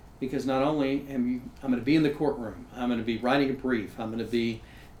partners, because not only I'm going to be in the courtroom, I'm going to be writing a brief, I'm going to be,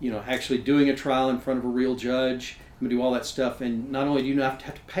 actually doing a trial in front of a real judge, I'm going to do all that stuff, and not only do you not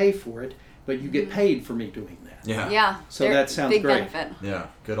have to pay for it, but you get paid for me doing that. Yeah. Yeah. So that sounds big great. Benefit. Yeah.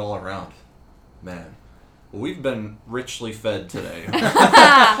 Good all around. Man. Well, we've been richly fed today.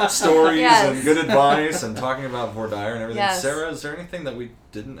 Stories Yes. and good advice and talking about Vordaer and everything. Yes. Sarah, is there anything that we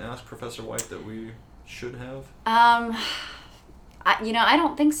didn't ask Professor White that we should have? I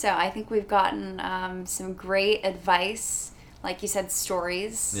don't think so. I think we've gotten some great advice, like you said,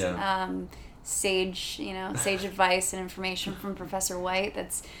 stories. Yeah. Sage advice and information from Professor White.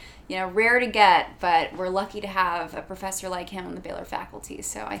 That's rare to get, but we're lucky to have a professor like him on the Baylor faculty.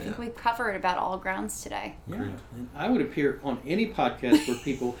 So I think we've covered about all grounds today. Yeah, Agreed. and I would appear on any podcast where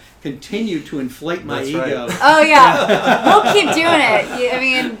people continue to inflate my That's ego. right. Oh yeah, we'll keep doing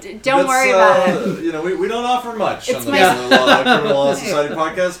it. Don't worry about it. We don't offer much It's on the my- Criminal Law Society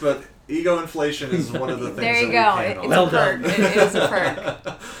podcast, but ego inflation is one of the things There you that go. we can It's Well a perk. done. It is a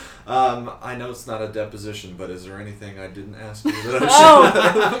perk. I know it's not a deposition, but is there anything I didn't ask you that I should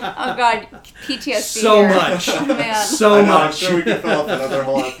Oh God, PTSD. So here. much. Oh, man. So I'm much. sure we could fill up another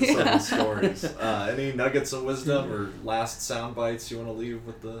whole episode with stories. Any nuggets of wisdom or last sound bites you want to leave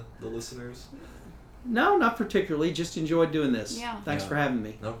with the listeners? No, not particularly. Just enjoyed doing this. Yeah. Thanks for having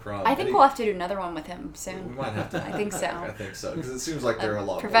me. No problem. I think we'll have to do another one with him we soon. might have to. I think so. I think so, because it seems like there are a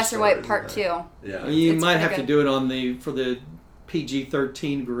lot Professor more White stories Part in there. 2. Yeah. You It's might pretty have to good. do it for the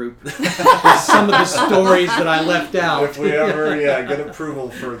PG-13 group with some of the stories that I left out. If we ever get approval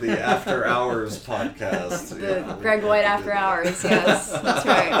for the After Hours podcast. The Greg White After Hours, yes. That's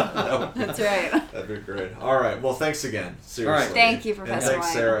right. That's right. That'd be great. All right. Well, thanks again. Seriously. All right. Thank you, And Professor thanks,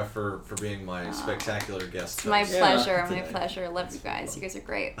 White. Sarah, for being my spectacular guest. It's my host. pleasure. My today. pleasure. Love you guys. You guys are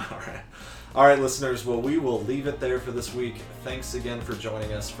great. All right, listeners. Well, we will leave it there for this week. Thanks again for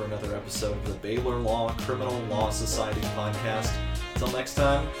joining us for another episode of the Baylor Law Criminal Law Society podcast. Until next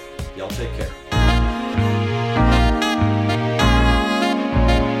time, y'all take care.